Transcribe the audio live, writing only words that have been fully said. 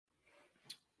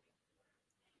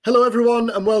Hello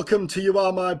everyone and welcome to You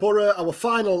Are My Borough, our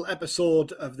final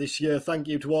episode of this year. Thank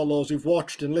you to all those who've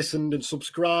watched and listened and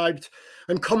subscribed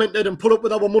and commented and put up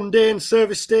with our mundane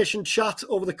service station chat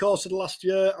over the course of the last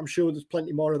year. I'm sure there's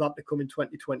plenty more of that to come in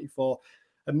 2024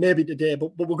 and maybe today,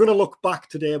 but we're going to look back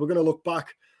today. We're going to look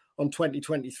back on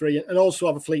 2023 and also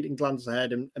have a fleeting glance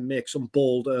ahead and make some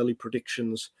bold early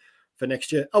predictions for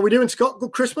next year. How are we doing, Scott?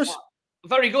 Good Christmas?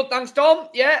 Very good, thanks, Dom.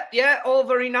 Yeah, all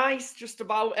very nice. Just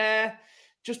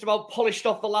about polished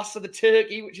off the last of the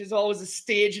turkey, which is always a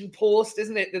stage and post,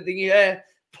 isn't it? The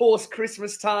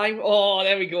post-Christmas time. Oh,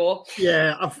 there we go.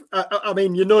 Yeah, I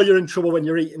mean, you know you're in trouble when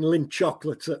you're eating Lindt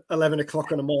chocolates at 11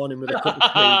 o'clock in the morning with a cup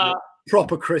of tea.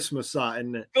 Proper Christmas, that,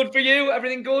 isn't it? Good for you?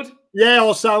 Everything good? Yeah,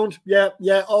 all sound. Yeah,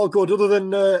 all good. Other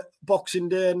than Boxing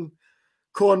Day and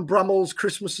Cohen Bramall's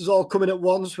Christmas is all coming at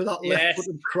once with that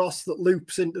left-footed cross that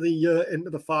loops into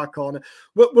the far corner.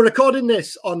 We're recording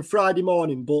this on Friday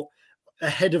morning, but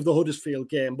ahead of the Huddersfield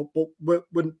game, but we're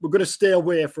going to stay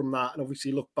away from that and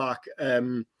obviously look back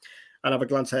and have a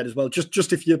glance ahead as well.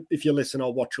 Just if you listen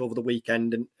or watch over the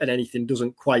weekend and anything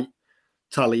doesn't quite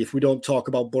tally, if we don't talk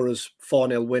about Borough's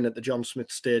 4-0 win at the John Smith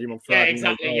Stadium on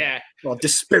Friday, or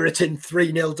dispiriting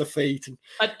 3-0 defeat and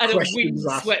a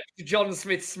windswept John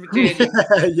Smith Stadium.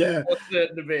 Yeah, what's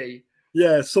certain to be.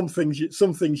 Yeah, some things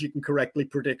you can correctly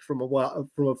predict from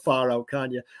a far out,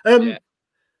 can't you?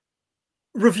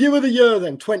 Review of the year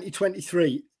then,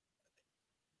 2023.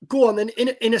 Go on then,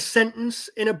 in a sentence,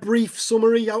 in a brief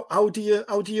summary, how do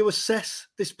you assess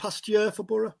this past year for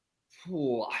Borough?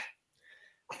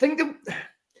 I think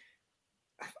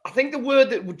the word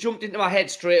that jumped into my head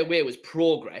straight away was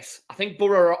progress. I think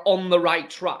Borough are on the right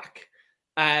track,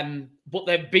 but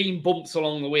there've been bumps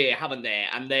along the way, haven't there?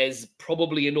 And there's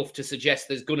probably enough to suggest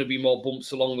there's going to be more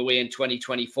bumps along the way in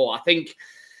 2024. I think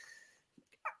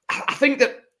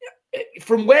that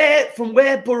from where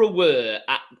Borough were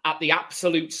at the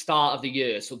absolute start of the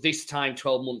year, so this time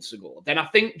 12 months ago, then I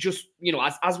think just,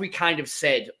 as we kind of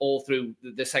said all through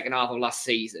the second half of last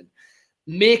season,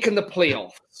 making the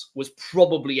playoffs was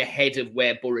probably ahead of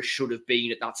where Borough should have been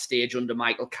at that stage under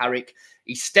Michael Carrick.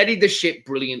 He steadied the ship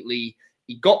brilliantly.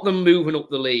 He got them moving up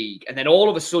the league. And then all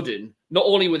of a sudden, not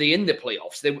only were they in the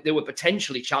playoffs, they were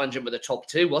potentially challenging for the top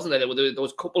two, wasn't there? There were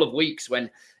those couple of weeks when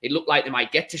it looked like they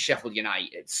might get to Sheffield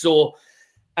United. So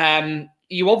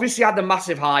you obviously had the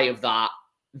massive high of that.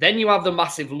 Then you have the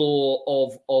massive low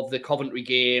of the Coventry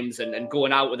games and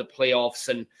going out with the playoffs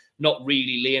and not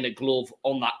really laying a glove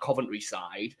on that Coventry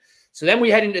side. So then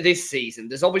we head into this season.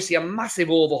 There's obviously a massive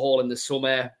overhaul in the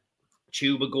summer.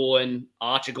 Tuba going,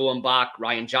 Archer going back,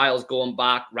 Ryan Giles going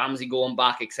back, Ramsey going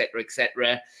back, etc.,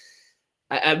 etc.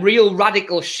 A real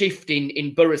radical shift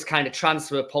in Borough's kind of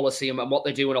transfer policy and what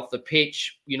they're doing off the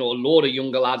pitch. A load of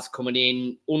younger lads coming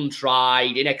in,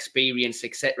 untried, inexperienced,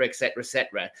 etc., etc.,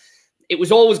 etc. It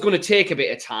was always going to take a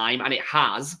bit of time, and it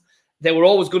has. There were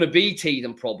always going to be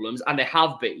teething problems, and there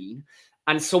have been.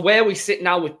 And so where we sit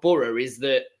now with Borough is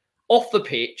that off the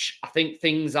pitch, I think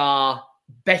things are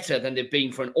better than they've been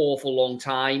for an awful long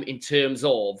time in terms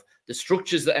of the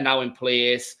structures that are now in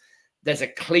place. There's a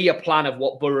clear plan of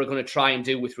what Borough are going to try and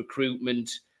do with recruitment.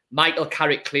 Michael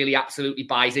Carrick clearly absolutely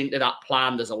buys into that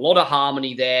plan. There's a lot of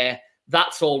harmony there.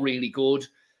 That's all really good.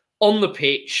 On the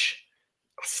pitch,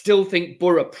 I still think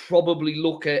Borough probably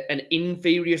look at an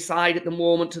inferior side at the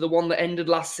moment to the one that ended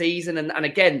last season. And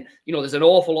again, there's an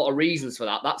awful lot of reasons for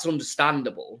that. That's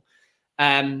understandable.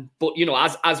 But,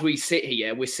 as we sit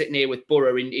here, we're sitting here with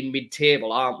Borough in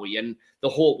mid-table, aren't we? And the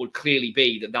hope would clearly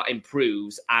be that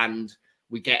improves and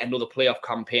we get another playoff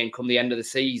campaign come the end of the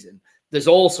season. There's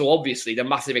also, obviously, the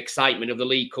massive excitement of the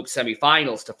League Cup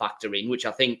semi-finals to factor in, which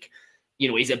I think,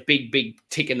 is a big, big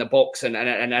tick in the box and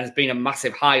has been a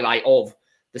massive highlight of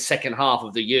the second half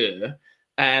of the year.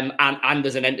 And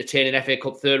there's an entertaining FA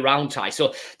Cup third round tie.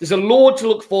 So there's a load to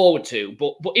look forward to.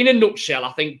 But in a nutshell,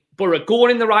 I think Borough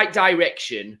going in the right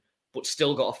direction, but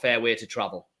still got a fair way to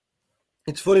travel.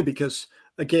 It's funny because,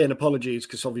 again, apologies,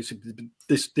 because obviously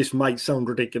this might sound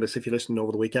ridiculous if you're listening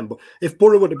over the weekend, but if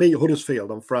Borough were to beat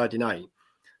Huddersfield on Friday night,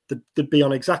 they'd be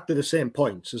on exactly the same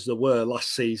points as they were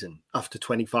last season after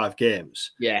 25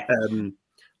 games. Yeah.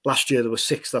 Last year, they were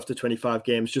sixth after 25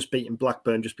 games, just beating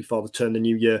Blackburn just before the turn of the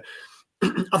new year.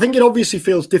 I think it obviously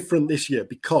feels different this year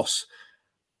because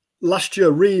last year,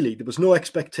 really, there was no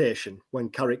expectation when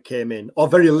Carrick came in, or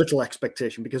very little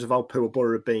expectation because of how poor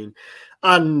Borough had been.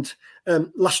 And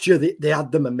last year, they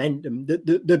had the momentum.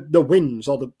 The wins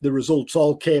or the results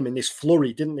all came in this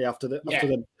flurry, didn't they, after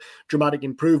the dramatic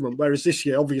improvement. Whereas this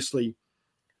year, obviously,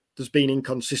 there's been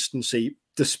inconsistency,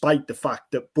 despite the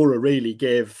fact that Borough really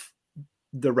gave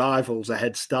the rivals a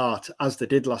head start as they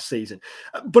did last season.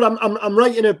 But I'm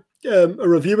writing a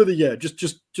review of the year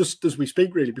just as we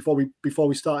speak, really, before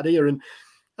we started here, and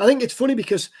I think it's funny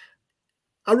because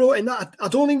I wrote in that I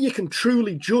don't think you can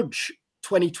truly judge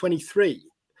 2023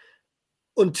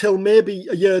 until maybe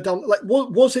a year down. Like,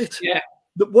 was it? Yeah.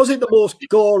 Was it the most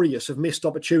glorious of missed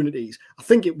opportunities? I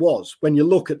think it was, when you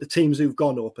look at the teams who've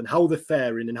gone up and how they're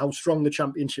faring and how strong the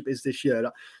championship is this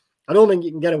year. I don't think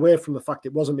you can get away from the fact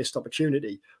it was a missed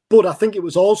opportunity. But I think it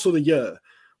was also the year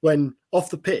when, off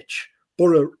the pitch,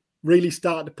 Borough really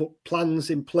started to put plans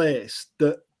in place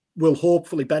that will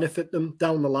hopefully benefit them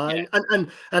down the line. Yeah.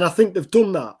 And I think they've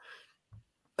done that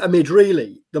amid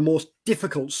really the most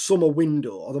difficult summer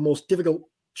window, or the most difficult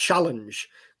challenge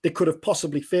they could have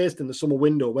possibly faced in the summer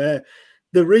window, where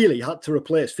they really had to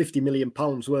replace £50 million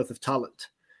worth of talent.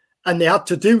 And they had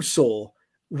to do so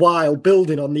while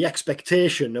building on the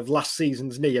expectation of last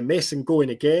season's near miss and going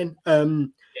again.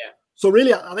 So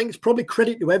really, I think it's probably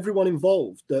credit to everyone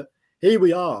involved that here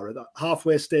we are at the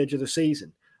halfway stage of the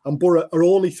season, and Borough are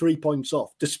only 3 points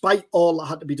off, despite all that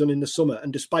had to be done in the summer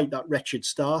and despite that wretched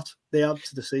start they had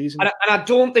to the season. And I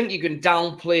don't think you can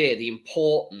downplay the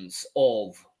importance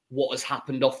of what has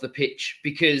happened off the pitch,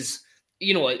 because,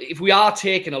 you know, if we are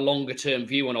taking a longer term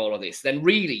view on all of this, then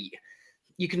really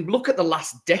you can look at the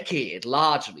last decade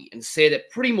largely and say that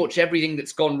pretty much everything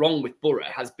that's gone wrong with Borough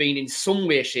has been in some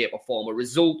way, shape or form a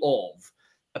result of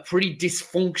a pretty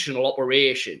dysfunctional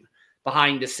operation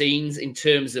behind the scenes, in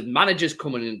terms of managers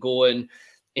coming and going,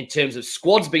 in terms of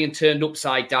squads being turned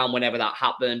upside down whenever that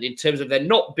happened, in terms of there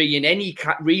not being any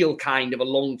real kind of a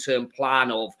long-term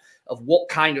plan of what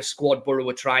kind of squad Borough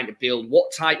were trying to build,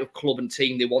 what type of club and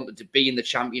team they wanted to be in the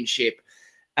championship.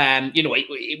 You know,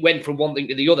 it went from one thing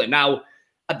to the other. Now,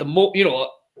 in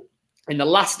the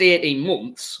last 18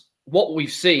 months, what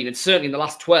we've seen, and certainly in the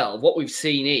last 12, what we've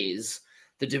seen is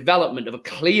the development of a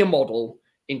clear model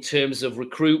in terms of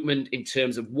recruitment, in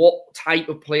terms of what type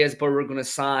of players Borough are going to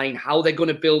sign, how they're going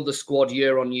to build the squad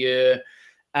year on year.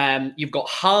 You've got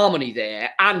harmony there,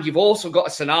 and you've also got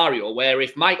a scenario where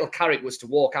if Michael Carrick was to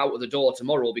walk out of the door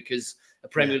tomorrow because a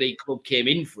Premier League club came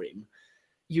in for him,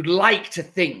 you'd like to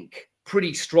think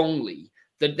pretty strongly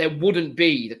that there wouldn't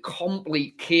be the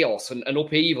complete chaos and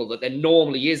upheaval that there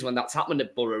normally is when that's happened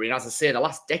at Borough in, as I say, the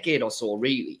last decade or so,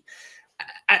 really.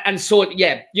 And so,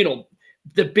 yeah, you know,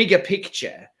 the bigger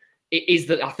picture is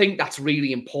that I think that's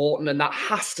really important, and that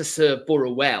has to serve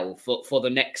Borough well for the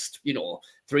next,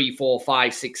 3, 4,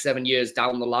 5, 6, 7 years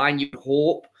down the line, you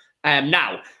hope.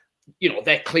 Now,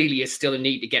 there clearly is still a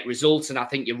need to get results, and I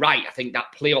think you're right. I think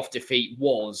that playoff defeat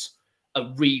was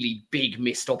a really big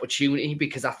missed opportunity,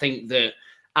 because I think that,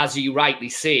 as you rightly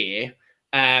say,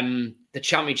 the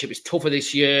championship is tougher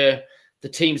this year. The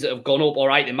teams that have gone up, all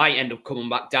right, they might end up coming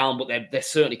back down, but they're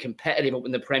certainly competitive up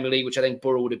in the Premier League, which I think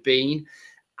Borough would have been.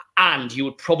 And you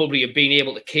would probably have been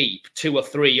able to keep 2 or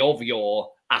 3 of your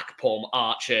Akpom,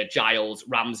 Archer, Giles,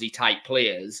 Ramsey type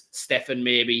players, Stefan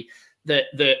maybe, that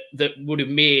would have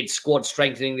made squad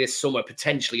strengthening this summer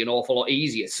potentially an awful lot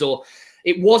easier. So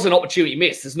it was an opportunity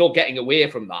missed. There's no getting away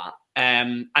from that.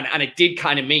 And it did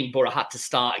kind of mean Borough had to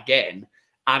start again.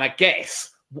 And I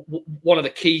guess one of the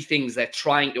key things they're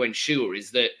trying to ensure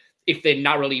is that if they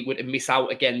narrowly were to miss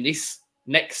out again this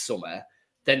next summer,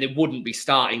 then they wouldn't be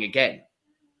starting again.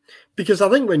 Because I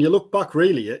think when you look back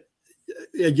really at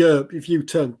a year, if you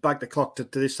turn back the clock to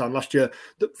this time last year,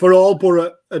 for all,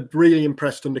 Borough had really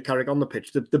impressed under Carrick on the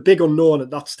pitch. The big unknown at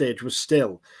that stage was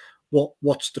still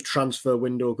what's the transfer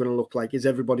window going to look like? Is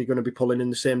everybody going to be pulling in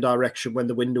the same direction when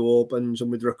the window opens, and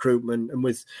with recruitment and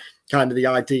with kind of the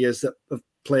ideas of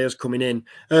players coming in?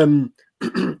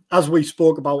 As we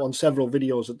spoke about on several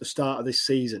videos at the start of this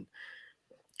season,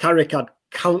 Carrick had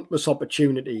countless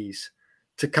opportunities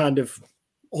to kind of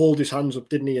hold his hands up,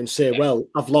 didn't he, and say, well,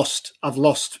 I've lost,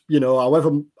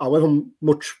 however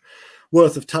much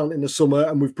worth of talent in the summer,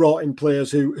 and we've brought in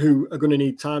players who are going to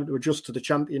need time to adjust to the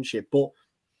championship. But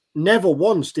never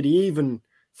once did he even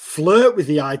flirt with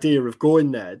the idea of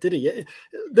going there, did he?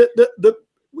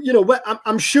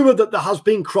 I'm sure that there has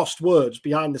been crossed words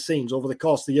behind the scenes over the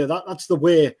course of the year. That's the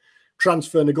way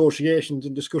transfer negotiations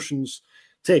and discussions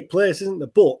take place, isn't there?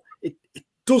 But it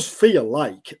does feel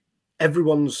like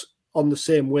everyone's on the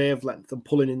same wavelength and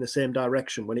pulling in the same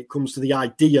direction when it comes to the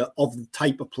idea of the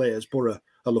type of players Borough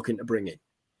are looking to bring in.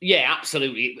 Yeah,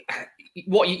 absolutely.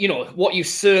 What you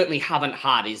certainly haven't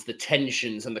had is the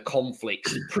tensions and the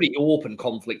conflicts, pretty open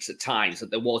conflicts at times,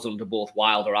 that there was under both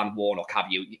Wilder and Warnock. Have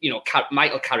you?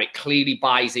 Michael Carrick clearly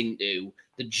buys into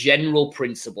the general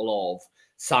principle of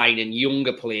signing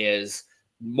younger players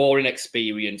more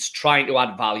inexperienced, trying to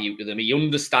add value to them. He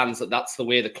understands that that's the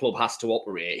way the club has to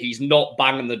operate. He's not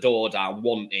banging the door down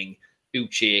wanting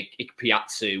Uche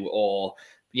Ikpeazu or,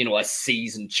 you know, a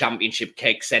seasoned championship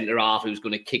keg centre-half who's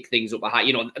going to kick things up high.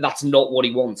 You know, that's not what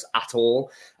he wants at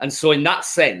all. And so in that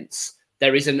sense,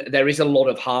 there is a lot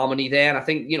of harmony there. And I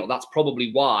think, you know, that's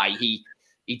probably why he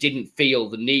didn't feel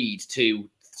the need to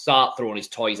start throwing his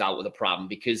toys out with the pram,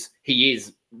 because he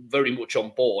is very much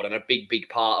on board and a big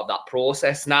part of that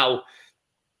process. Now,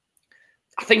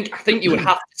 I think you would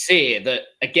have to say that,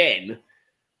 again,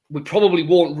 we probably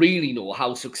won't really know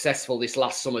how successful this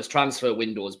last summer's transfer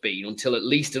window has been until at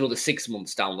least another 6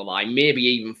 months down the line, maybe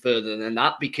even further than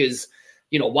that, because,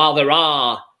 you know, while there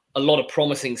are a lot of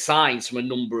promising signs from a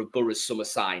number of Borough's summer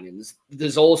signings,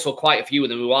 there's also quite a few of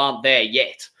them who aren't there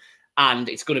yet. And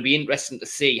it's going to be interesting to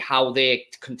see how they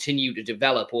continue to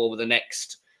develop over the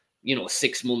next,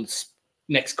 6 months,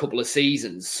 next couple of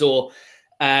seasons. So,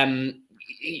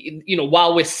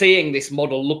 while we're saying this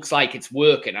model looks like it's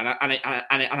working, and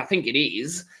I think it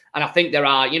is, and I think there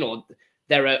are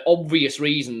obvious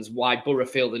reasons why Borough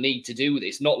feel the need to do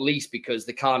this, not least because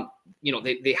they can't,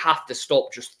 they have to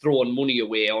stop just throwing money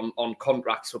away on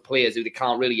contracts for players who they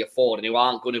can't really afford and who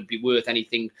aren't going to be worth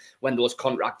anything when those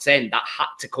contracts end. That had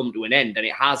to come to an end, and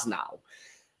it has now.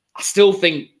 I still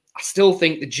think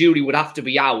the jury would have to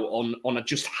be out on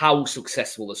just how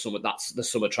successful the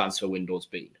summer transfer window's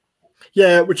been.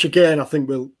 Yeah, which again, I think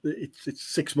it's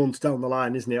 6 months down the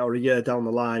line, isn't it, or a year down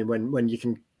the line when you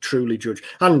can truly judge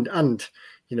and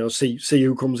see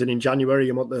who comes in January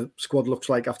and what the squad looks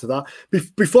like after that.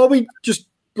 Before we just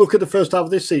look at the first half of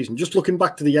this season, just looking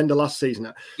back to the end of last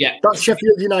season, that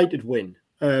Sheffield United win,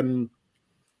 the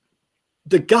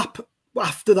gap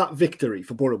after that victory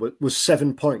for Borough was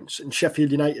 7 points, and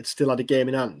Sheffield United still had a game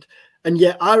in hand. And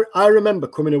yet, I remember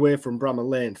coming away from Bramall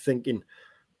Lane thinking,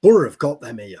 Borough have got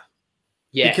them here.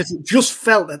 Yeah. Because it just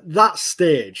felt at that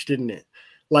stage, didn't it?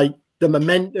 Like the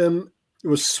momentum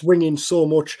was swinging so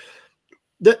much.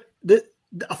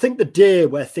 I think the day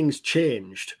where things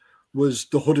changed was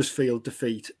the Huddersfield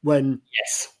defeat when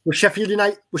were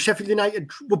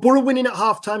Borough winning at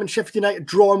halftime and Sheffield United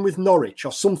drawing with Norwich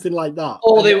or something like that.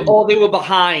 Or they were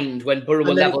behind when Borough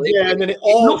were level.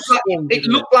 It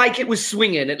looked like it was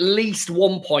swinging at least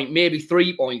 1 point, maybe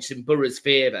 3 points in Borough's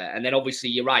favour. And then obviously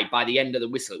you're right, by the end of the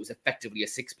whistle, it was effectively a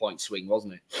 6 point swing,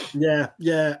 wasn't it? Yeah.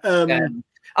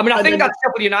 I think that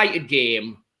Sheffield United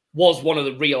game was one of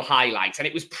the real highlights, and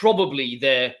it was probably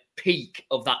the peak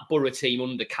of that Borough team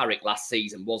under Carrick last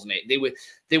season, wasn't it?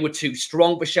 They were too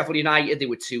strong for Sheffield United. They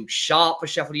were too sharp for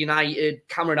Sheffield United.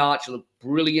 Cameron Archer looked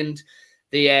brilliant.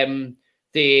 They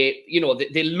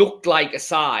looked like a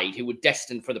side who were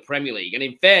destined for the Premier League. And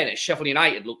in fairness, Sheffield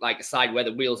United looked like a side where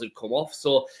the wheels had come off.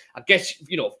 So I guess,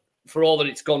 for all that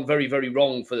it's gone very, very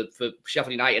wrong for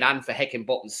Sheffield United and for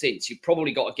Heckingbottom since, you've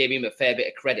probably got to give him a fair bit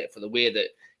of credit for the way that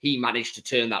he managed to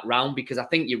turn that round, because I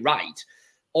think you're right.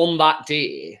 On that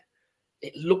day,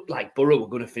 it looked like Borough were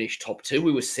going to finish top two.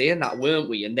 We were saying that, weren't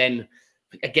we? And then,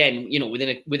 again,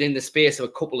 within the space of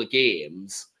a couple of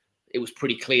games, it was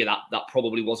pretty clear that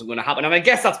probably wasn't going to happen. And I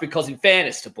guess that's because, in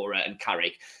fairness to Borough and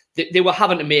Carrick, they were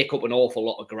having to make up an awful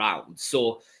lot of ground.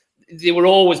 So they were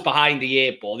always behind the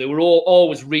 8 ball. They were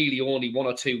always really only 1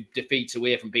 or 2 defeats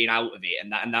away from being out of it.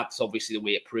 And that's obviously the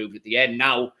way it proved at the end.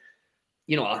 Now,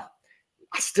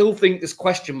 I still think there's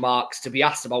question marks to be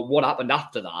asked about what happened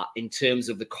after that in terms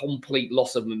of the complete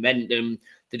loss of momentum,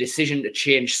 the decision to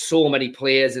change so many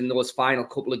players in those final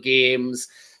couple of games,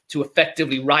 to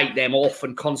effectively write them off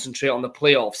and concentrate on the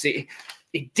playoffs.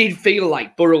 It did feel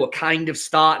like Borough were kind of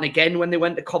starting again when they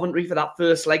went to Coventry for that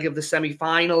first leg of the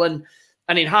semi-final. And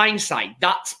in hindsight,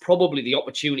 that's probably the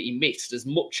opportunity missed as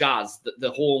much as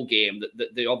the home game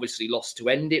that they obviously lost to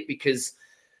end it, because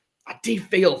I did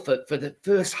feel for the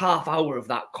first half hour of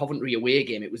that Coventry away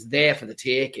game, it was there for the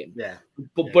taking. Yeah.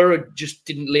 But Borough just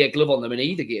didn't lay a glove on them in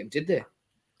either game, did they?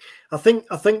 I think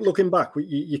looking back,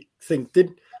 you think,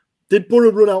 did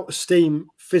Borough run out of steam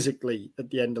physically at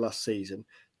the end of last season?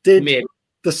 Did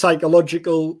the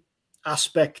psychological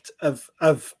aspect of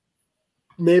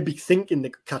maybe thinking they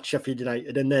could catch Sheffield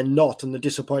United and then not, and the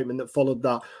disappointment that followed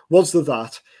that, was there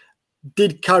that?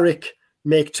 Did Carrick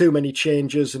make too many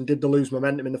changes and did they lose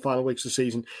momentum in the final weeks of the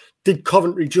season? Did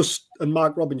Coventry and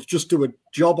Mark Robbins just do a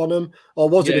job on them? Or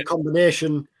was it a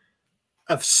combination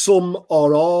of some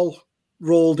or all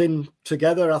rolled in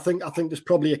together? I think there's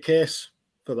probably a case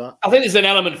for that. I think there's an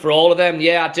element for all of them.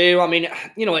 Yeah, I do. I mean,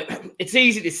 it's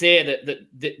easy to say that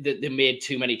they made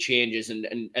too many changes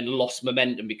and lost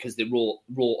momentum because they wrote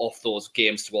off those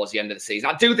games towards the end of the season.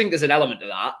 I do think there's an element of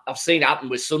that. I've seen it happen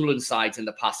with Sunderland sides in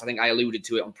the past. I think I alluded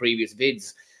to it on previous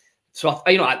vids. So,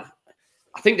 I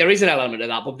think there is an element of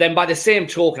that. But then by the same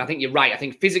token, I think you're right. I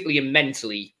think physically and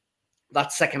mentally,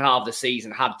 that second half of the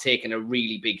season had taken a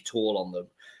really big toll on them.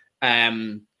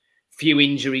 Few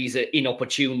injuries at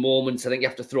inopportune moments. I think you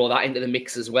have to throw that into the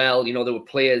mix as well. There were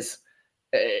players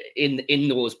in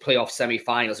those playoff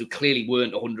semi-finals who clearly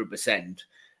weren't 100%.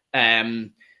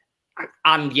 And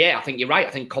yeah, I think you're right.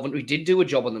 I think Coventry did do a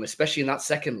job on them, especially in that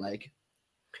second leg.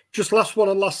 Just last one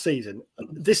on last season.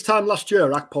 This time last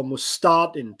year, Akpom was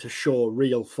starting to show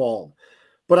real form.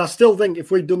 But I still think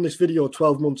if we'd done this video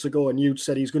 12 months ago and you'd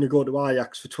said he's going to go to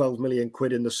Ajax for 12 million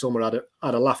quid in the summer, I'd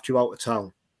have laughed you out of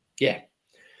town. Yeah,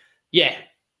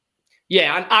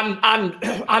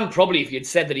 and probably if you'd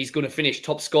said that he's going to finish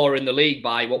top scorer in the league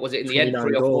by, what was it in the end,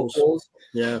 3 or 4 goals?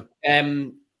 Yeah. I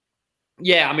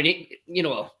mean,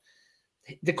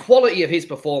 the quality of his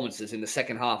performances in the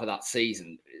second half of that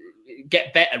season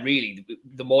get better, really,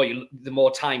 the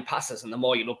more time passes and the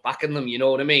more you look back at them, you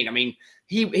know what I mean? I mean,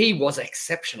 he was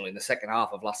exceptional in the second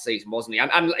half of last season, wasn't he?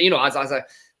 And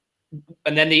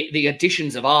then the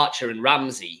additions of Archer and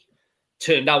Ramsey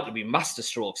turned out to be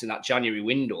masterstrokes in that January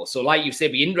window. So like you say,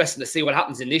 it'd be interesting to see what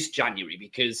happens in this January,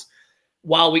 because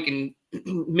while we can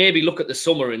maybe look at the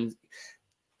summer and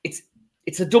it's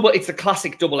a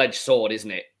classic double-edged sword, isn't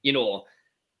it?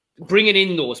 Bringing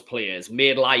in those players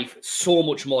made life so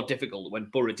much more difficult when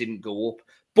Borough didn't go up.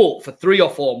 But for 3 or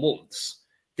 4 months,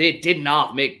 they did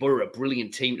not make Borough a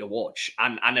brilliant team to watch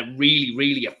and a really,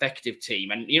 really effective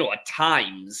team. And, at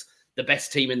times, the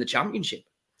best team in the Championship.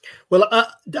 Well,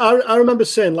 I remember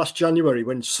saying last January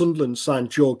when Sunderland signed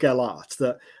Joe Gellart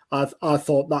that I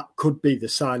thought that could be the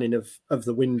signing of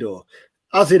the window.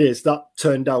 As it is, that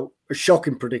turned out a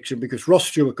shocking prediction because Ross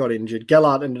Stewart got injured.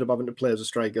 Gellart ended up having to play as a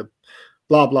striker,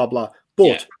 blah, blah, blah.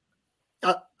 But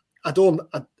yeah.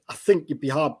 I think you'd be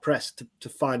hard-pressed to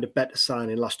find a better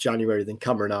signing last January than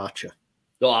Cameron Archer.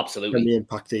 Oh, absolutely. And the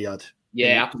impact he had.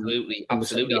 Yeah, absolutely.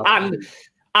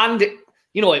 And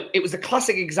it was a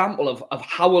classic example of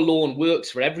how a loan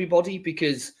works for everybody,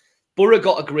 because Borough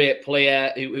got a great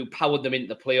player who powered them into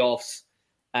the playoffs.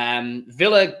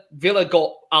 Villa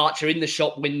got Archer in the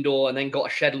shop window and then got a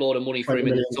shed load of money for him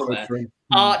in the summer.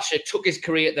 Archer took his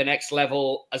career to the next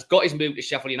level, has got his move to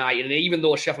Sheffield United, and even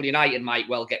though Sheffield United might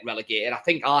well get relegated, I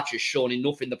think Archer's shown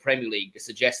enough in the Premier League to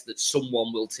suggest that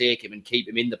someone will take him and keep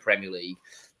him in the Premier League,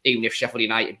 even if Sheffield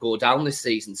United go down this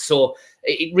season. So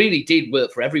it really did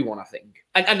work for everyone, I think.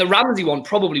 And the Ramsey one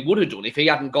probably would have done if he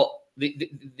hadn't got the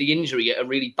injury at a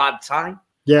really bad time.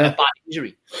 Yeah. A bad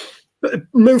injury. But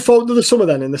move forward to the summer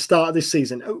then, in the start of this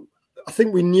season. I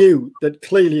think we knew that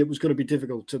clearly it was going to be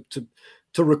difficult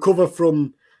to recover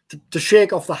from, to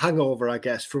shake off the hangover, I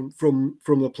guess, from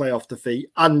the playoff defeat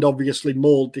and obviously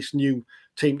mould this new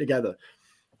team together.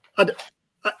 I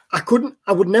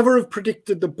would never have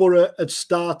predicted that Borough had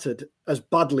started as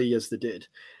badly as they did.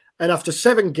 And after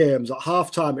 7 games at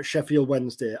half-time at Sheffield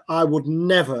Wednesday, I would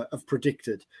never have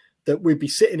predicted that we'd be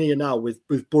sitting here now with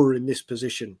Borough in this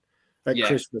position at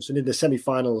Christmas and in the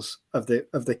semi-finals of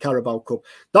the Carabao Cup.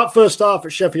 That first half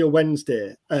at Sheffield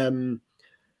Wednesday, and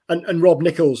Rob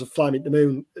Nichols of Fly Me to the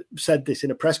Moon said this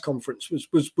in a press conference,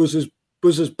 was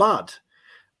as bad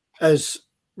as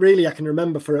really I can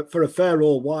remember for a fair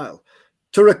old while.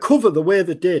 To recover the way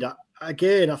they did,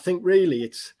 again, I think really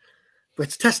it's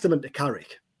testament to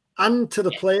Carrick and to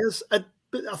the players. I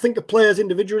think the players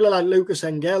individually, like Lucas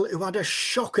Engel, who had a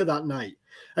shocker that night,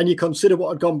 and you consider what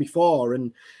had gone before,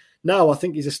 and now I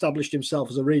think he's established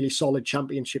himself as a really solid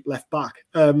Championship left back.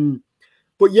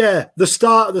 But yeah, the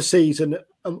start of the season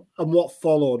and what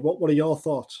followed, what are your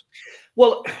thoughts?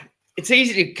 Well, it's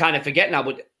easy to kind of forget now,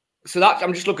 but so that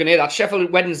I'm just looking here, that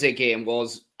Sheffield Wednesday game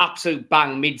was absolute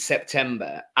bang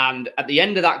mid-September, and at the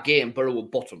end of that game, Borough were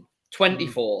bottom,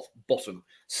 24th bottom.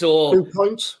 So 2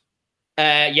 points.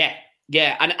 Yeah,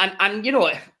 and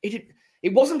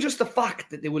it wasn't just the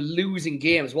fact that they were losing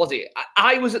games, was it?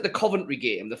 I was at the Coventry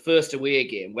game, the first away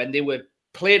game, when they were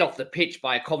played off the pitch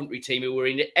by a Coventry team who were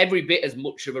in every bit as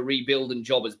much of a rebuilding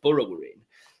job as Borough were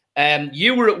in.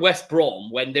 You were at West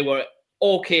Brom when they were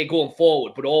okay going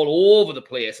forward, but all over the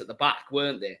place at the back,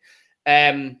 weren't they?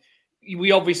 You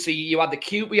had the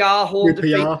QPR hold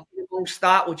amongst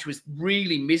that, which was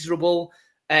really miserable.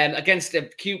 Against a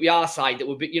QPR side that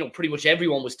would be, pretty much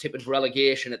everyone was tipping for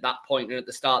relegation at that point and at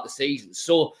the start of the season.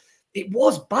 So it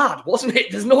was bad, wasn't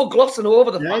it? There's no glossing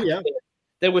over the fact that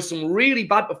there were some really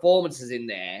bad performances in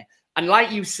there. And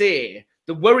like you say,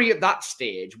 the worry at that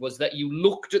stage was that you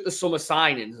looked at the summer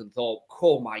signings and thought,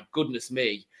 oh my goodness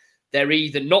me, they're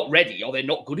either not ready or they're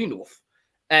not good enough.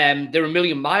 They're a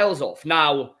million miles off.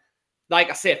 Now, like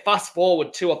I say, fast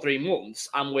forward 2 or 3 months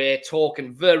and we're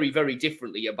talking very, very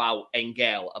differently about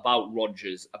Engel, about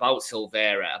Rodgers, about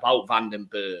Silvera, about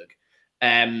Vandenberg.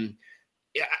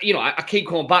 I keep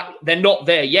coming back. They're not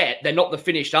there yet. They're not the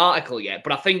finished article yet.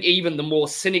 But I think even the more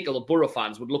cynical of Borough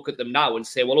fans would look at them now and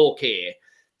say, well, okay,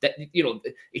 that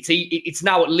it's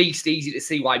now at least easy to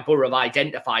see why Borough have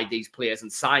identified these players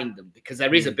and signed them, because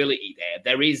there is ability there.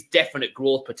 There is definite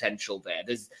growth potential there.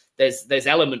 There's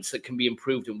elements that can be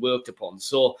improved and worked upon.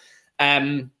 So,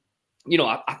 I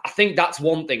think that's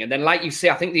one thing. And then, like you say,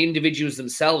 I think the individuals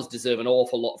themselves deserve an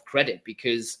awful lot of credit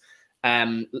because,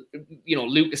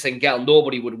 Lucas Engel,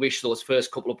 nobody would wish those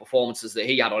first couple of performances that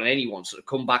he had on anyone. So to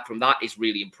come back from that is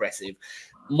really impressive.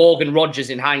 Morgan Rodgers,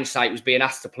 in hindsight, was being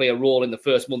asked to play a role in the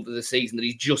first month of the season that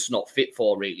he's just not fit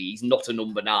for, really. He's not a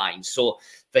number 9. So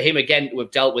for him, again, to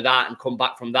have dealt with that and come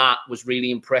back from that was really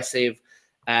impressive.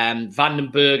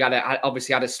 Vandenberg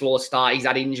obviously had a slow start. He's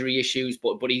had injury issues,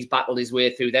 but he's battled his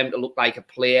way through them to look like a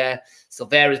player.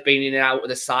 Silvera's been in and out of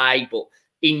the side, but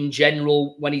in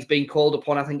general, when he's been called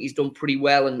upon, I think he's done pretty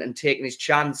well and taken his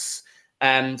chance.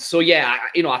 I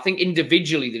think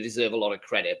individually they deserve a lot of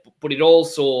credit, but it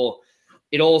also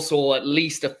at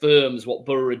least affirms what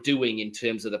Borough are doing in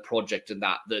terms of the project and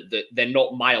that they're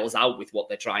not miles out with what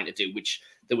they're trying to do, which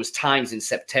there was times in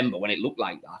September when it looked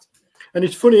like that. And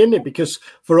it's funny, isn't it? Because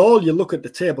for all you look at the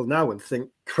table now and think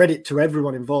credit to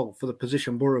everyone involved for the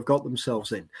position Borough have got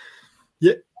themselves in.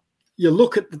 You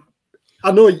look at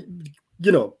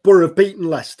Borough have beaten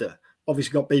Leicester,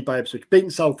 obviously got beat by Ipswich,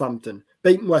 beaten Southampton,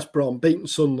 beaten West Brom, beaten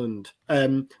Sunderland,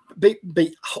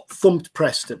 thumped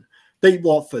Preston, beat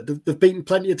Watford. They've beaten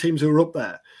plenty of teams who are up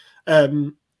there.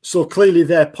 So clearly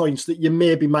they're points that you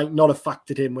maybe might not have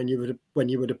factored in when you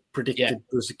would have predicted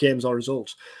those games or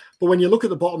results. But when you look at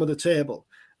the bottom of the table,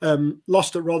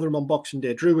 lost at Rotherham on Boxing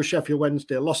Day, drew with Sheffield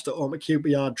Wednesday, lost at home at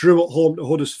QPR, drew at home to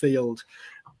Huddersfield,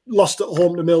 lost at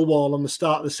home to Millwall on the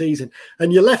start of the season.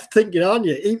 And you're left thinking, aren't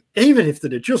you, even if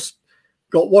they'd have just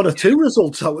got 1 or 2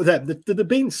 results out of them, they'd have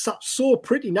been sat so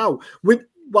pretty now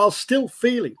while still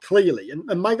feeling clearly,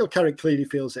 and Michael Carrick clearly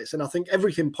feels this, and I think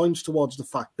everything points towards the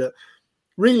fact that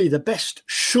really the best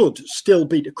should still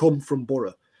be to come from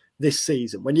Borough this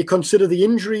season. When you consider the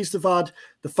injuries they've had,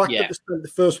 the fact that they spent the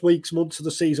first weeks, months of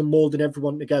the season moulding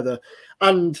everyone together,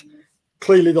 and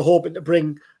clearly they're hoping to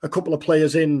bring a couple of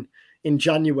players in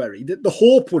January, the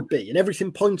hope would be, and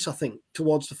everything points, I think,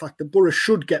 towards the fact that Borough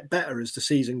should get better as the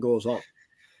season goes on.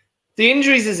 The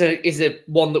injuries is a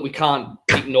one that we can't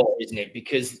ignore, isn't it?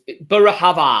 Because Borough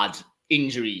have had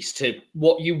injuries to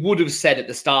what you would have said at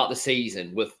the start of the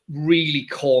season with really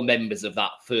core members of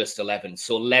that first 11.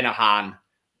 So Lenihan,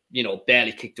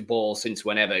 barely kicked a ball since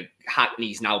whenever.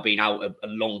 Hackney's now been out a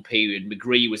long period.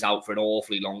 McGree was out for an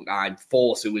awfully long time.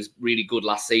 Force, who was really good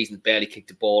last season, barely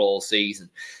kicked a ball all season.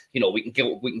 We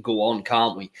can go on,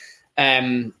 can't we?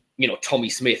 Tommy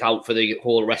Smith out for the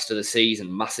whole rest of the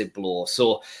season, massive blow.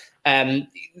 So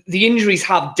the injuries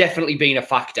have definitely been a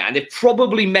factor, and it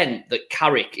probably meant that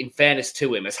Carrick, in fairness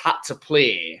to him, has had to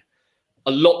play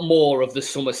a lot more of the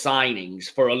summer signings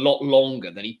for a lot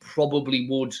longer than he probably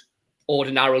would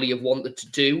ordinarily have wanted to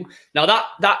do. Now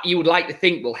that you would like to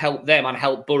think will help them and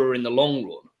help Borough in the long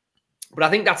run, but I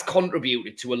think that's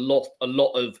contributed to a lot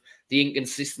of the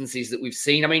inconsistencies that we've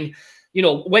seen. I mean,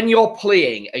 when you're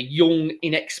playing a young,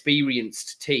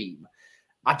 inexperienced team,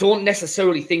 I don't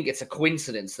necessarily think it's a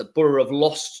coincidence that Borough have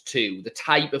lost to the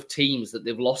type of teams that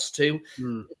they've lost to.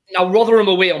 Now, Rotherham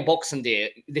away on Boxing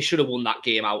Day, they should have won that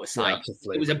game out of sight.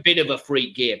 It was a bit of a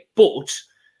freak game, but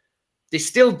they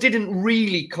still didn't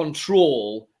really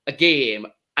control a game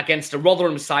against a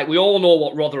Rotherham side. We all know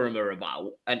what Rotherham are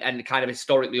about and kind of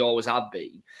historically always have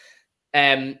been.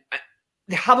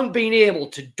 They haven't been able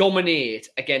to dominate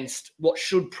against what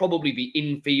should probably be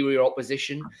inferior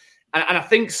opposition. And I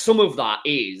think some of that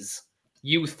is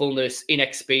youthfulness,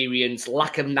 inexperience,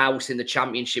 lack of nous in the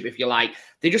Championship, if you like.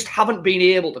 They just haven't been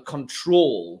able to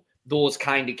control those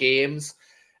kind of games.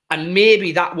 And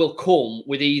maybe that will come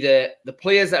with either the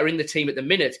players that are in the team at the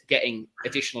minute getting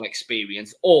additional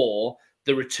experience or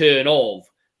the return of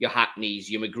your Hackneys,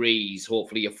 your McGrees,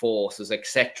 hopefully your Forces,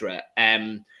 etc.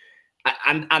 And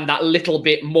that little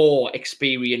bit more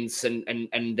experience and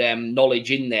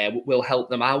knowledge in there will help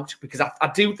them out, because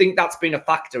I do think that's been a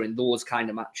factor in those kind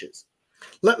of matches.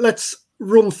 Let's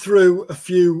run through a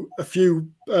few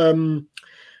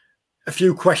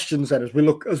questions then as we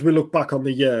look back on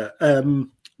the year.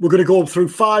 we're going to go through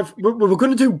 5. We were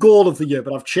going to do goal of the year,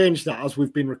 but I've changed that as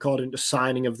we've been recording to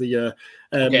signing of the year.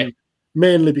 Okay.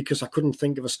 Mainly because I couldn't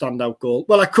think of a standout goal.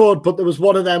 Well, I could, but there was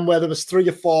one of them where there was 3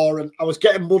 or 4, and I was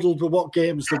getting muddled with what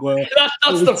games there were.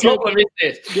 That's the problem, isn't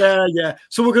it? Yeah.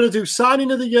 So we're going to do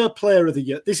signing of the year, player of the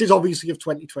year. This is obviously of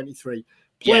 2023.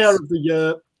 Player of the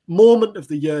year, moment of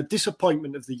the year,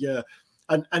 disappointment of the year,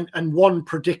 and one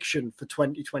prediction for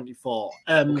 2024.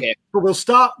 Okay. But we'll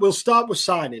start with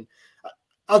signing.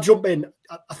 I'll jump in.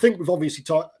 I think we've obviously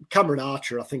talked Cameron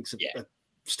Archer. I think is a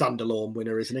standalone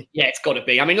winner, isn't he? Yeah, it's got to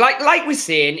be. I mean, like we're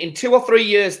saying, in 2 or 3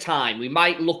 years' time, we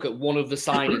might look at one of the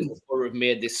signings that Borough have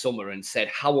made this summer and said,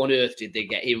 how on earth did they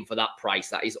get him for that price?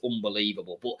 That is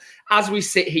unbelievable. But as we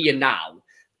sit here now,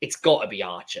 it's got to be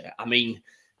Archer. I mean,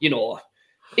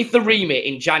 if the remit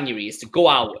in January is to go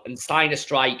out and sign a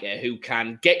striker who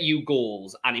can get you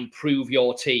goals and improve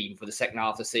your team for the second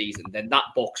half of the season, then that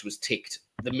box was ticked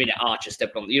the minute Archer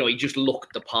stepped on. He just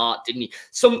looked the part, didn't he?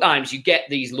 Sometimes you get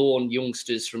these lone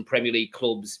youngsters from Premier League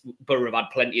clubs. Borough have had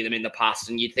plenty of them in the past,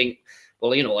 and you think, well,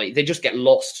 they just get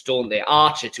lost, don't they?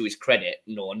 Archer, to his credit,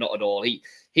 no, not at all. He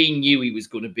knew he was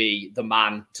going to be the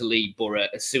man to lead Borough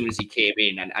as soon as he came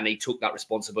in, and he took that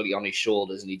responsibility on his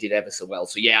shoulders, and he did ever so well.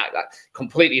 So, yeah,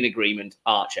 completely in agreement,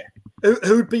 Archer.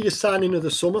 Who would be your signing of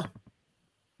the summer?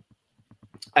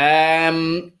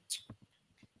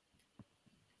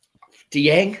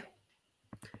 Dieng.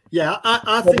 Yeah,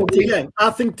 I think Dieng. I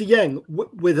think Dieng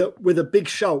with a big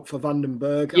shout for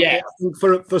Vandenberg. Yeah, I think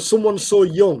for someone so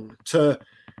young to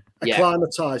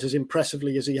acclimatise as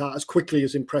impressively as he has, as quickly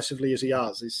as impressively as he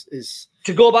has, is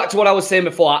to go back to what I was saying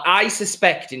before. I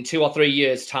suspect in 2 or 3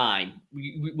 years' time,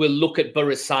 we'll look at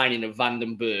Borough's signing of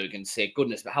Vandenberg and say,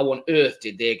 "Goodness, but how on earth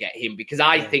did they get him?" Because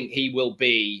I think he will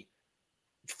be,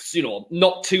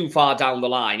 not too far down the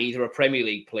line, either a Premier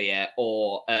League player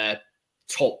or a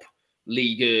top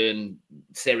league and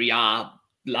Serie A,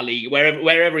 La Liga,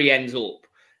 wherever he ends up.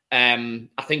 I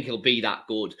think he'll be that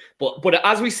good. But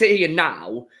as we sit here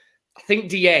now, I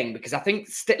think Dieng, because I think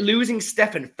losing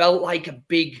Stefan felt like a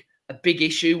big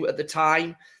issue at the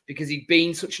time, because he'd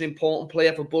been such an important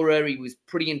player for Borough. He was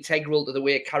pretty integral to the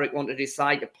way Carrick wanted his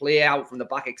side to play out from the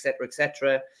back, etc.,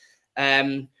 etc.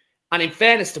 And in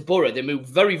fairness to Borough, they moved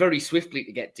very, very swiftly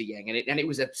to get Dieng, and it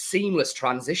was a seamless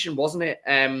transition, wasn't it?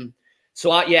 So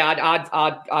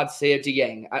I'd say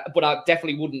Dieng, but I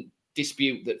definitely wouldn't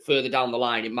dispute that further down the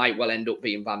line it might well end up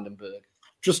being Vandenberg.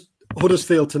 Just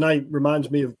Huddersfield tonight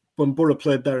reminds me of when Borough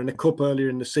played there in the cup earlier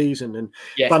in the season, and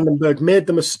Vandenberg made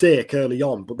the mistake early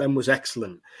on, but then was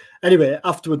excellent. Anyway,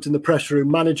 afterwards in the press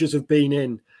room, managers have been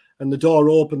in, and the door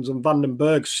opens, and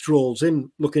Vandenberg strolls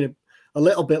in, looking a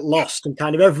little bit lost, and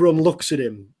kind of everyone looks at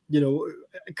him.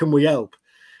 Can we help?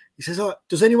 He says, "Oh,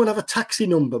 does anyone have a taxi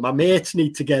number? My mates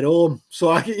need to get home."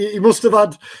 So he must have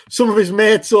had some of his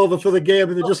mates over for the game,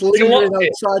 and they're just lingering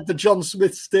outside the John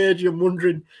Smith Stadium,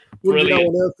 wondering how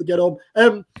on earth to get home.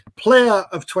 Player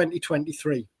of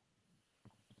 2023.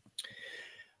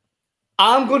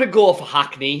 I'm going to go for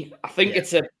Hackney. I think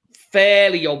it's a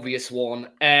fairly obvious one.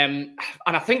 And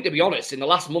I think, to be honest, in the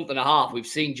last month and a half, we've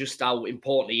seen just how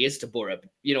important he is to Borough.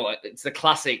 It's the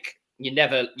classic. You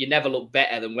never look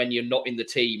better than when you're not in the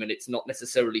team and it's not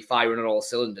necessarily firing on all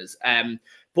cylinders.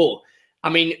 But I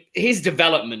mean, his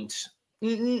development,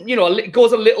 it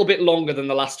goes a little bit longer than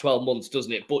the last 12 months,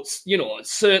 doesn't it? But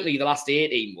certainly the last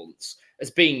 18 months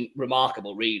has been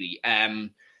remarkable, really.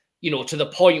 To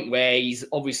the point where he's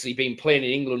obviously been playing in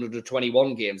England under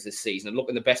 21 games this season and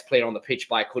looking the best player on the pitch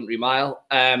by a country mile.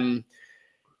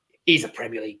 He's a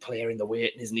Premier League player in the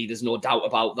waiting, isn't he? There's no doubt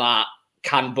about that.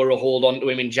 Can Borough hold on to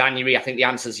him in January? I think the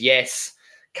answer is yes.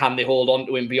 Can they hold on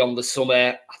to him beyond the summer?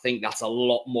 I think that's a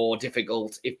lot more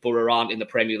difficult if Borough aren't in the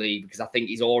Premier League, because I think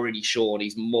he's already shown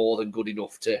he's more than good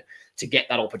enough to get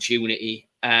that opportunity.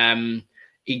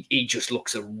 He just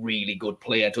looks a really good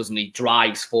player, doesn't he?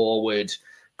 Drives forward,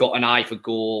 got an eye for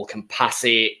goal, can pass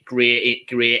it,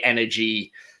 great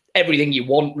energy, everything you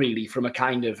want really from a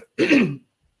kind of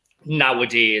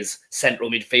nowadays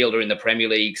central midfielder in the Premier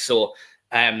League. So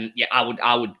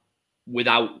I would,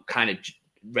 without kind of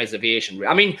reservation.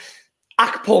 I mean,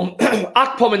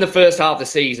 Akpom in the first half of the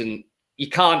season, you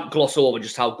can't gloss over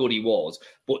just how good he was.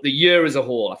 But the year as a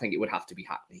whole, I think it would have to be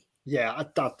Hackney. Yeah, I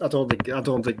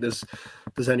don't think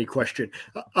there's any question.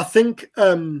 I think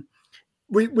there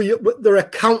are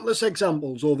countless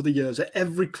examples over the years at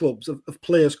every club of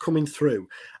players coming through,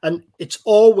 and it's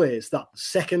always that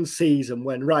second season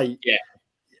when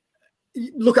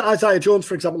look at Isaiah Jones,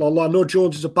 for example, although I know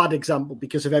Jones is a bad example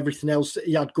because of everything else that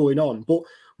he had going on. But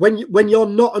when you're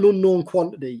not an unknown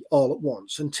quantity all at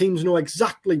once, and teams know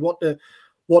exactly what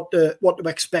what to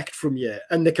expect from you,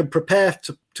 and they can prepare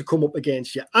to come up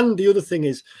against you. And the other thing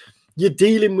is, you're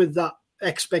dealing with that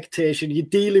expectation. You're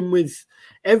dealing with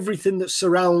everything that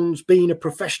surrounds being a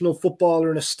professional footballer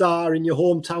and a star in your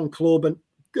hometown club and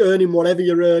earning whatever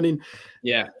you're earning.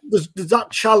 Yeah, there's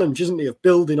that challenge, isn't there, of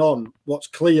building on what's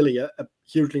clearly a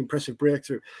hugely impressive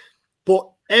breakthrough. But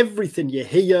everything you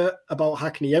hear about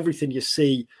Hackney, everything you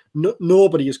see,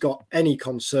 nobody has got any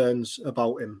concerns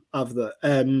about him, have they?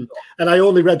 And I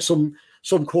only read some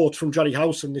quotes from Johnny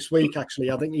Howson this week, actually.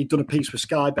 I think he'd done a piece with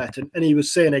Sky Bet, and he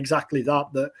was saying exactly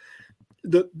that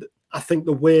I think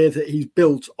the way that he's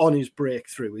built on his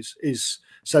breakthrough is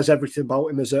says everything about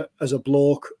him as a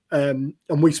bloke. And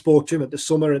we spoke to him at the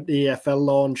summer at the EFL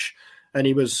launch, and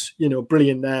he was,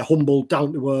 brilliant there, humble,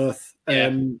 down to earth.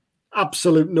 Yeah.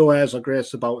 Absolute no airs or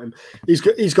grace about him. He's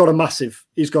got a massive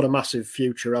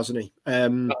future, hasn't he?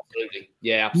 Absolutely.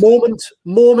 Yeah. Absolutely.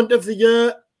 Moment of the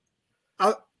year.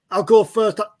 I'll go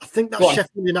first. I think that's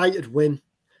Sheffield United win.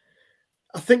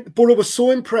 I think Borough was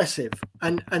so impressive,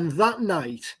 and that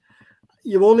night,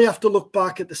 you only have to look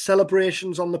back at the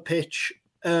celebrations on the pitch.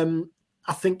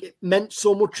 I think it meant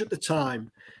so much at the time,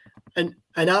 and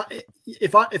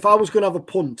if I was going to have a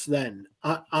punt, then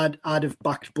I'd have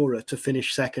backed Borough to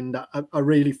finish second. I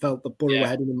really felt that Borough were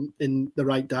heading in the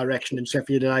right direction, and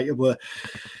Sheffield United were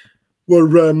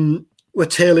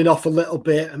tailing off a little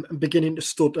bit and beginning to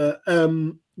stutter.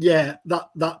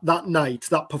 That night,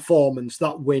 that performance,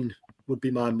 that win would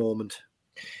be my moment.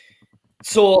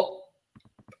 So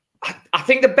I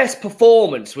think the best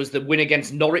performance was the win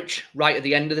against Norwich right at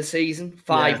the end of the season,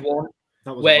 5-1.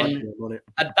 That was when game, wasn't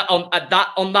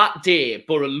it? On that day,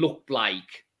 Borough looked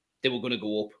like they were going to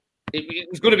go up. It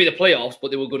was going to be the playoffs, but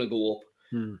they were going to go up.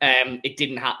 It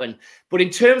didn't happen. But in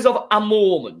terms of a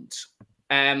moment,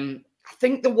 I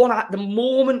think the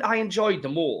moment I enjoyed the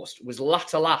most was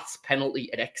Latterlath's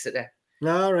penalty at Exeter.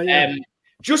 All right. Yeah.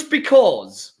 Just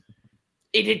because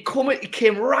it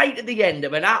came right at the end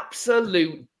of an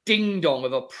absolute ding-dong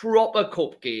of a proper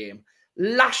cup game,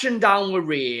 lashing down with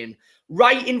rain,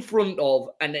 right in front of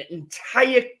an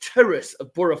entire terrace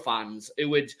of Borough fans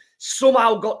who had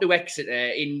somehow got to Exeter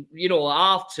in,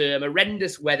 half-term,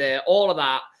 horrendous weather, all of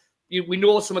that. We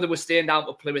know some of them were staying down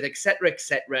to Plymouth, etc.,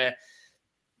 etc.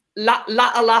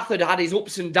 Latterlath had his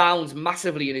ups and downs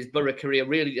massively in his Borough career,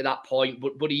 really, to that point.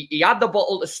 But he had the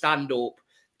bottle to stand up.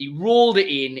 He rolled it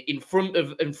in front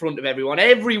of everyone.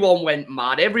 Everyone went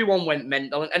mad. Everyone went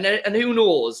mental. And who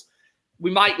knows?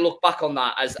 We might look back on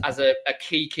that as a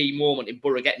key moment in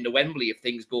Borough getting to Wembley if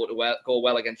things go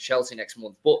well against Chelsea next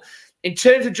month. But in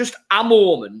terms of just a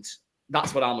moment,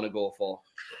 that's what I'm going to go for.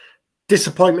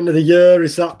 Disappointment of the year,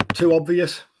 is that too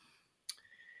obvious?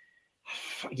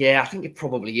 Yeah, I think it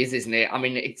probably is, isn't it? I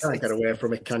mean, it's can't get away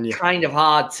from it, can you? Kind of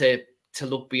hard to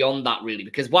look beyond that, really,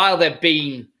 because while there have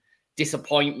been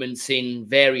disappointments in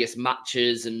various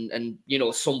matches and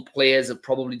some players have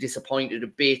probably disappointed a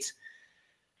bit,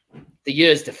 the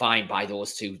year's defined by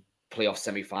those two playoff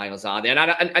semi-finals, are they? And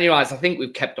as I think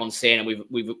we've kept on saying, and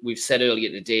we've said earlier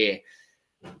today,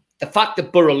 the fact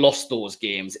that Borough lost those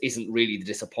games isn't really the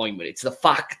disappointment. It's the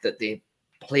fact that they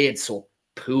played so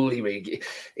poorly. Really.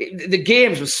 The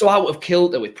games were so out of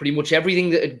kilter with pretty much everything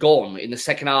that had gone in the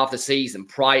second half of the season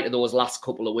prior to those last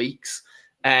couple of weeks.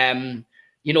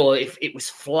 If it was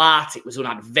flat, it was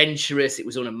unadventurous, it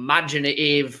was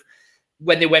unimaginative.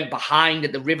 When they went behind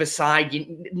at the Riverside,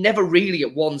 you never really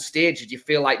at one stage did you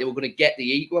feel like they were going to get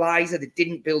the equaliser. They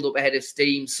didn't build up ahead of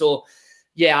steam. So,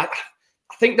 yeah,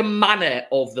 I think the manner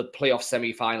of the playoff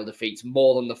semi-final defeats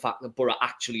more than the fact that Borough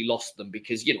actually lost them,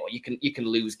 because, you can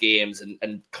lose games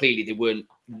and clearly they weren't,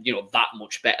 that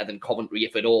much better than Coventry,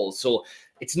 if at all. So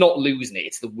it's not losing it.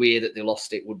 It's the way that they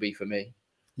lost it would be for me.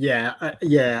 Yeah.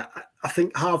 I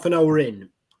think half an hour in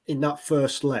that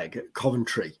first leg at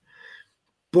Coventry,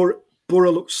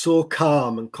 Borough looked so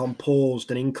calm and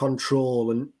composed and in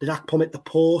control. And did Akpom hit the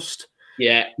post?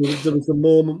 Yeah. There was a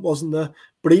moment, wasn't there?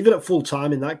 But even at full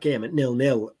time in that game at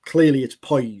 0-0, clearly it's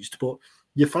poised. But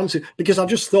you fancy, because I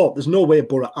just thought there's no way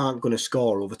Borough aren't going to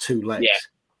score over two legs.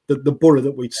 Yeah. The Borough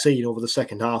that we'd seen over the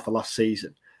second half of last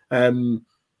season.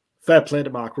 Fair play to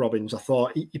Mark Robbins. I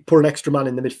thought he put an extra man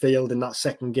in the midfield in that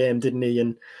second game, didn't he?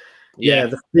 And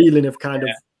the feeling of kind of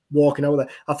walking out there.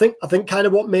 I think kind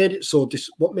of what made it so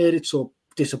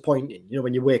disappointing,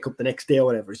 when you wake up the next day or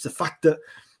whatever, is the fact that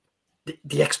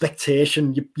the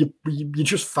expectation you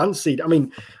just fancied. I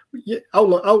mean,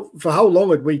 for how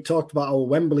long had we talked about our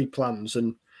Wembley plans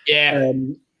and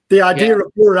the idea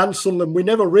of Borough and Sunderland? We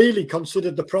never really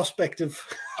considered the prospect of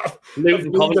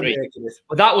Luton Coventry.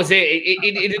 But that was it.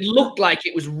 It looked like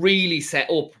it was really set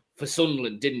up for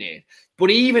Sunderland, didn't it? But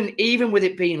even with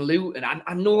it being Luton,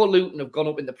 I know Luton have gone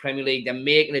up in the Premier League. They're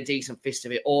making a decent fist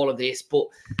of it, all of this. But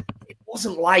it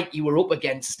wasn't like you were up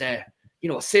against, say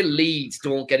Leeds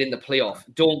don't get in the playoff.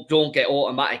 Don't get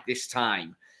automatic this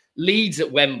time. Leeds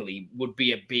at Wembley would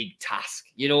be a big task.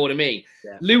 You know what I mean?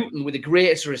 Yeah. Luton, with the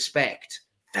greatest respect,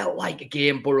 felt like a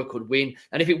game Borough could win.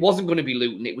 And if it wasn't going to be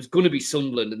Luton, it was going to be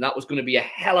Sunderland. And that was going to be a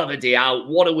hell of a day out.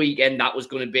 What a weekend that was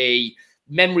going to be.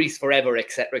 Memories forever,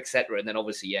 etc., etc. And then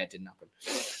obviously, it didn't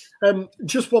happen.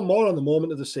 Just one more on the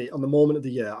moment of the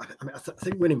year. I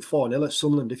think winning 4-0 at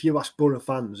Sunderland, if you ask Borough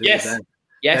fans, yes.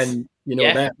 And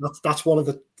that's one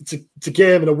of it's a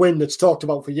game and a win that's talked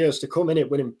about for years to come, innit?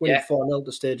 Winning 4-0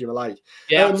 the Stadium of Light.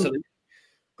 Yeah, absolutely.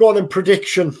 Go on then,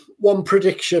 prediction. One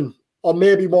prediction, or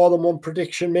maybe more than one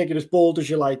prediction. Make it as bold as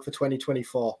you like for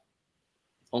 2024.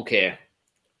 Okay,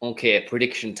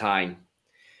 prediction time.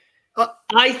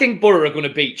 I think Borough are going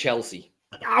to beat Chelsea.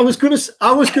 I was going to say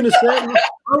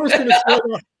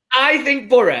that. I think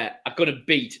Borough are going to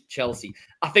beat Chelsea.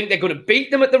 I think they're going to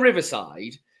beat them at the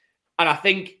Riverside. And I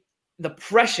think the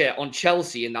pressure on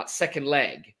Chelsea in that second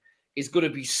leg is going to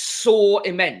be so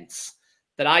immense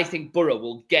that I think Borough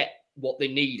will get what they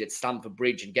need at Stamford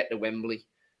Bridge and get to Wembley.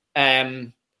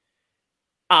 I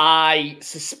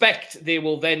suspect they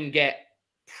will then get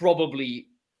probably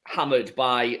hammered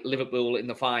by Liverpool in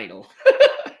the final.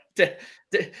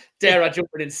 Dare I jump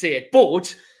in and say it?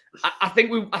 But I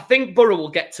think Borough will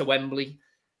get to Wembley.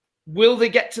 Will they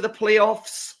get to the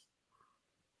playoffs?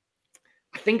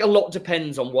 I think a lot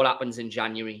depends on what happens in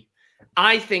January.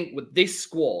 I think with this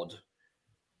squad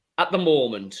at the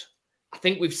moment, I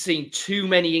think we've seen too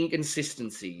many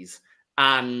inconsistencies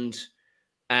and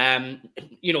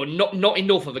not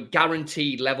enough of a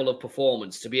guaranteed level of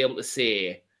performance to be able to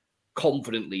say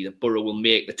confidently that Borough will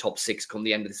make the top 6 come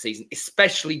the end of the season,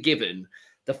 especially given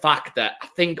the fact that I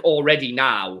think already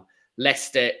now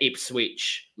Leicester,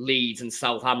 Ipswich, Leeds and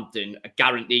Southampton are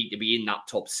guaranteed to be in that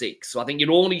top 6. So I think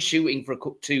you're only shooting for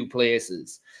 2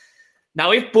 places.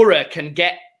 Now, if Borough can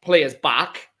get players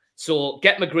back, so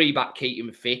get McGree back, keep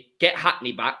him fit, get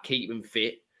Hackney back, keep him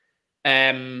fit,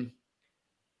 that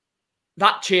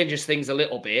changes things a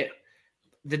little bit.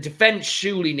 The defence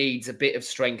surely needs a bit of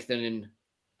strengthening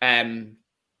in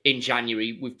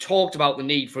January. We've talked about the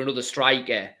need for another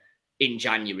striker in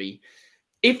January.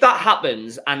 If that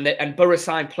happens and Borough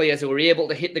sign players who are able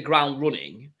to hit the ground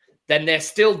running, then they're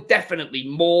still definitely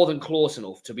more than close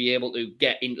enough to be able to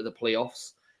get into the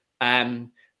playoffs.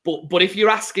 But if you're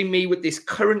asking me with this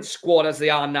current squad as they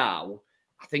are now,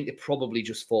 I think they probably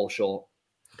just fall short.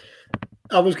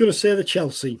 I was going to say the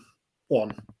Chelsea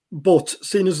one, but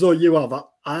seeing as though you have,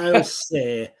 I'll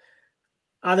say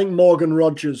I think Morgan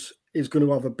Rogers is going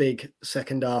to have a big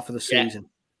second half of the season.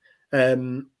 Yeah.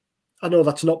 I know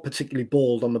that's not particularly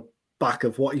bold on the back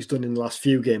of what he's done in the last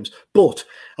few games, but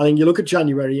I think you look at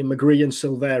January and McGree and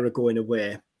Silvera going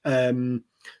away.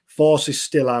 Force is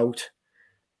still out,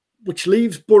 which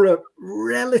leaves Borough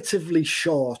relatively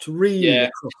short, really,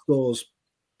 across those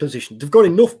positions. They've got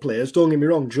enough players, don't get me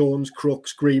wrong, Jones,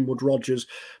 Crooks, Greenwood, Rogers,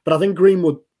 but I think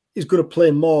Greenwood is going to play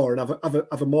more and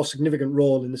have a more significant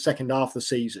role in the second half of the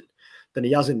season than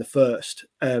he has in the first,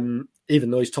 even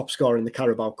though he's top scorer in the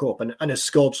Carabao Cup and has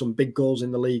scored some big goals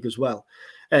in the league as well.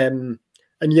 And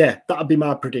yeah, that'd be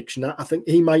my prediction. I think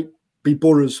he might be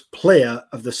Borough's player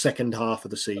of the second half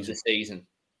of the season.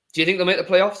 Do you think they'll make the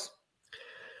playoffs?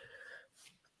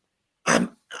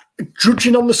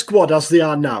 Judging on the squad as they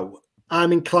are now,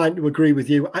 I'm inclined to agree with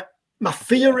you. My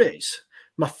fear is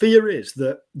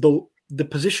that the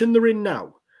position they're in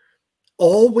now,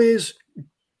 always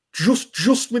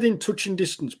just within touching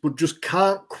distance, but just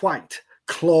can't quite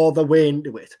claw their way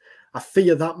into it. I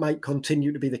fear that might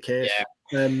continue to be the case.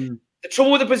 Yeah. The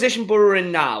trouble with the position Borough are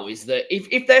in now is that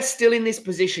if they're still in this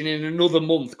position in another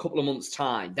couple of months'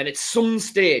 time, then at some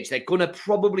stage they're going to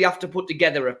probably have to put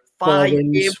together a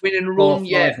 5-game winning run.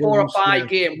 4 or 5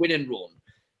 game winning run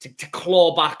to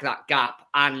claw back that gap.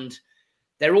 And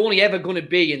they're only ever going to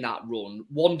be in that run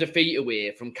one defeat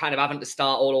away from kind of having to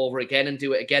start all over again and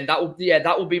do it again.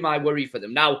 That would be my worry for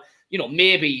them. Now,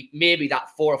 maybe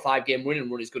that 4 or 5 game winning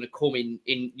run is going to come in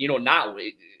now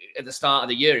at the start of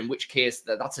the year, in which case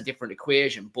that's a different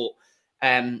equation. But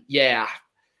I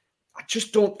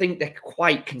just don't think they're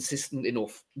quite consistent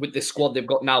enough with the squad they've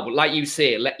got now. But like you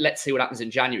say, let's see what happens in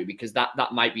January, because that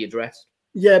might be addressed.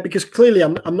 Yeah, because clearly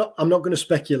I'm not going to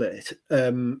speculate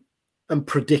and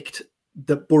predict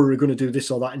that Borough are going to do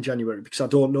this or that in January, because I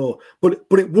don't know. But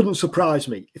it wouldn't surprise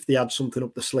me if they had something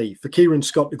up the sleeve. For Kieran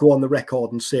Scott to go on the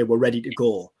record and say we're ready to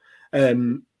go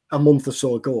a month or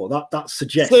so ago, that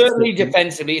suggests... Certainly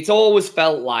defensively, it's always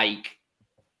felt like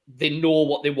they know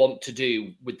what they want to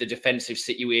do with the defensive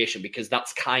situation, because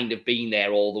that's kind of been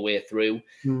there all the way through.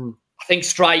 I think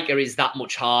striker is that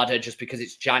much harder just because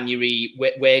it's January.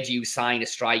 Where do you sign a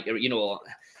striker? You know,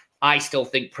 I still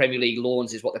think Premier League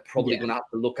loans is what they're probably going to have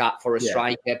to look at for a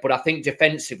striker. But I think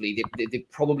defensively,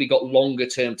 they've probably got longer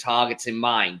term targets in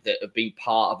mind that have been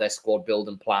part of their squad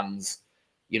building plans,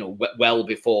 you know, well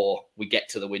before we get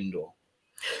to the window.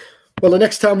 Well, the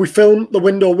next time we film, the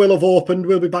window will have opened.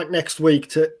 We'll be back next week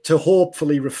to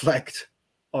hopefully reflect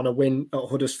on a win at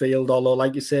Huddersfield. Although,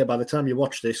 like you say, by the time you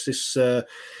watch this, it'll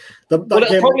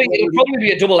probably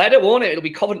be a double header, won't it? It'll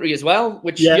be Coventry as well.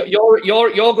 Which you're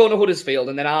going to Huddersfield,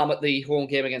 and then I'm at the home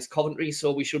game against Coventry.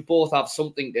 So we should both have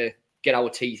something to get our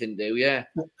teeth into. Yeah,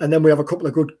 and then we have a couple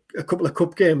of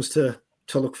cup games to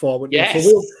look forward to. Yes.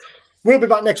 So we'll be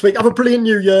back next week. Have a brilliant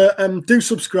new year. Do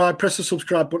subscribe. Press the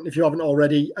subscribe button if you haven't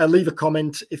already. Leave a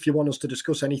comment if you want us to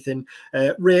discuss anything.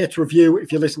 Rate, review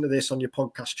if you listen to this on your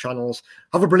podcast channels.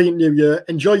 Have a brilliant new year.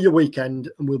 Enjoy your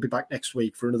weekend, and we'll be back next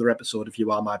week for another episode of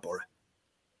You Are My Borough.